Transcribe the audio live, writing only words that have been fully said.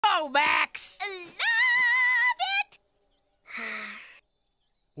go, Max! Love it!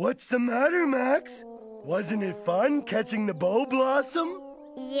 What's the matter, Max? Wasn't it fun catching the bow blossom?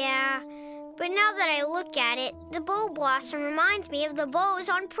 Yeah, but now that I look at it, the bow blossom reminds me of the bows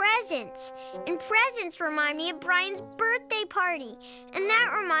on presents. And presents remind me of Brian's birthday party. And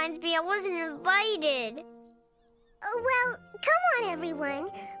that reminds me I wasn't invited. Well, come on, everyone.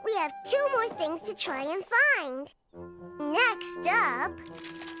 We have 2 more things to try and find. Next up...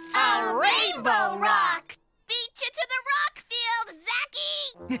 A rainbow rock! Beat you to the rock field,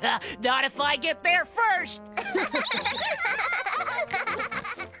 Zachy! Not if I get there first!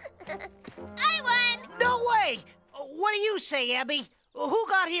 I won! No way! What do you say, Abby? Who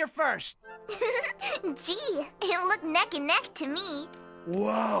got here first? Gee, it looked neck and neck to me.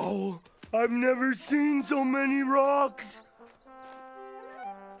 Wow! I've never seen so many rocks.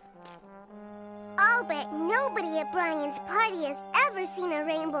 I'll bet nobody at Brian's party has ever seen a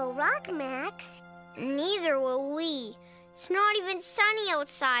rainbow rock, Max. Neither will we. It's not even sunny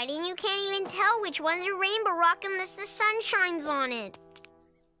outside, and you can't even tell which one's a rainbow rock unless the sun shines on it.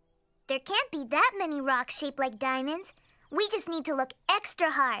 There can't be that many rocks shaped like diamonds. We just need to look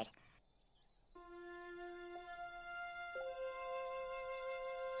extra hard.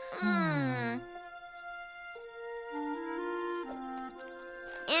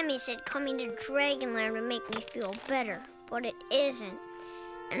 Emmy said coming to Dragonland would make me feel better, but it isn't.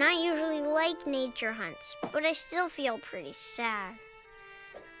 And I usually like nature hunts, but I still feel pretty sad.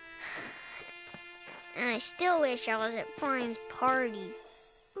 And I still wish I was at Brian's party.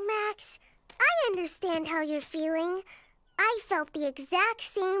 Max, I understand how you're feeling. I felt the exact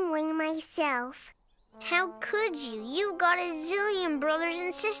same way myself. How could you? You got a zillion brothers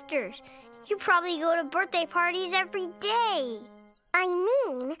and sisters. You probably go to birthday parties every day. I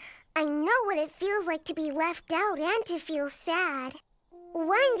mean, I know what it feels like to be left out and to feel sad.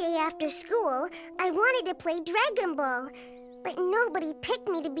 One day after school, I wanted to play Dragon Ball, but nobody picked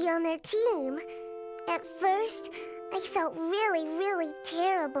me to be on their team. At first, I felt really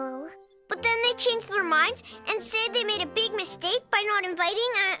terrible. But then they changed their minds and said they made a big mistake by not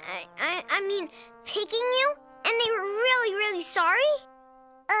inviting, I mean, picking you? And they were really sorry?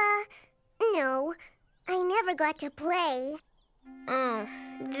 No. I never got to play. Oh,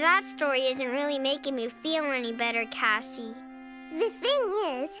 that story isn't really making me feel any better, Cassie. The thing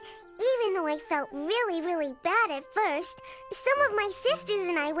is, even though I felt really bad at first, some of my sisters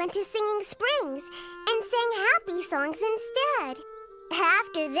and I went to Singing Springs and sang happy songs instead.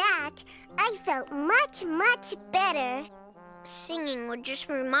 After that, I felt much better. Singing would just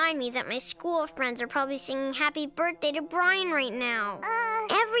remind me that my school friends are probably singing happy birthday to Brian right now.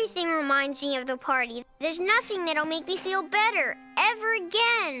 Everything reminds me of the party. There's nothing that'll make me feel better, ever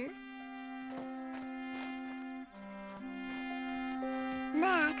again.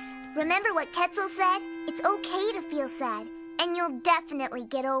 Max, remember what Quetzal said? It's okay to feel sad, and you'll definitely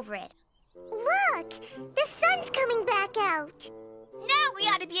get over it. Look! The sun's coming back out! Now we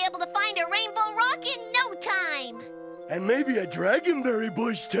ought to be able to find a rainbow rock in no time! And maybe a dragonberry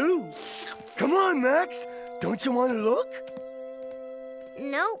bush, too. Come on, Max. Don't you want to look?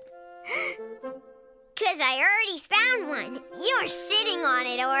 Nope. 'Cause I already found one. You're sitting on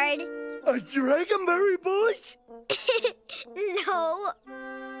it, Ord. A dragonberry bush? No.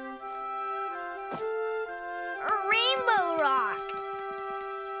 A rainbow rock.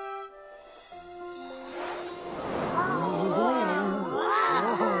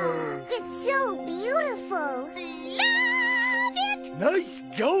 It's so beautiful! Love it! Nice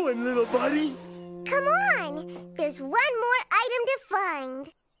going, little buddy. Come on! There's one more item to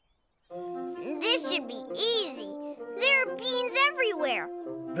find. This should be easy. There are beans everywhere.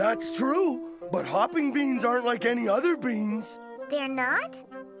 That's true, but hopping beans aren't like any other beans. They're not?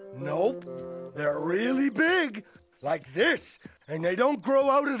 Nope. They're really big, like this, and they don't grow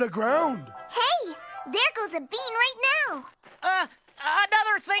out of the ground. Hey! There goes a bean right now!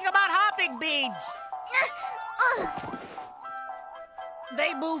 Another thing about hopping beans.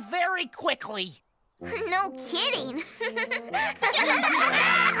 They move very quickly. No kidding!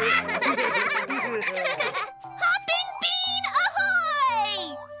 Hopping bean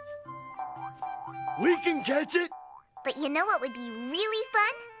ahoy! We can catch it. But you know what would be really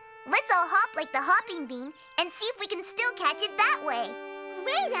fun? Let's all hop like the hopping bean and see if we can still catch it that way.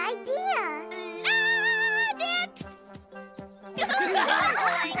 Great idea! Love it!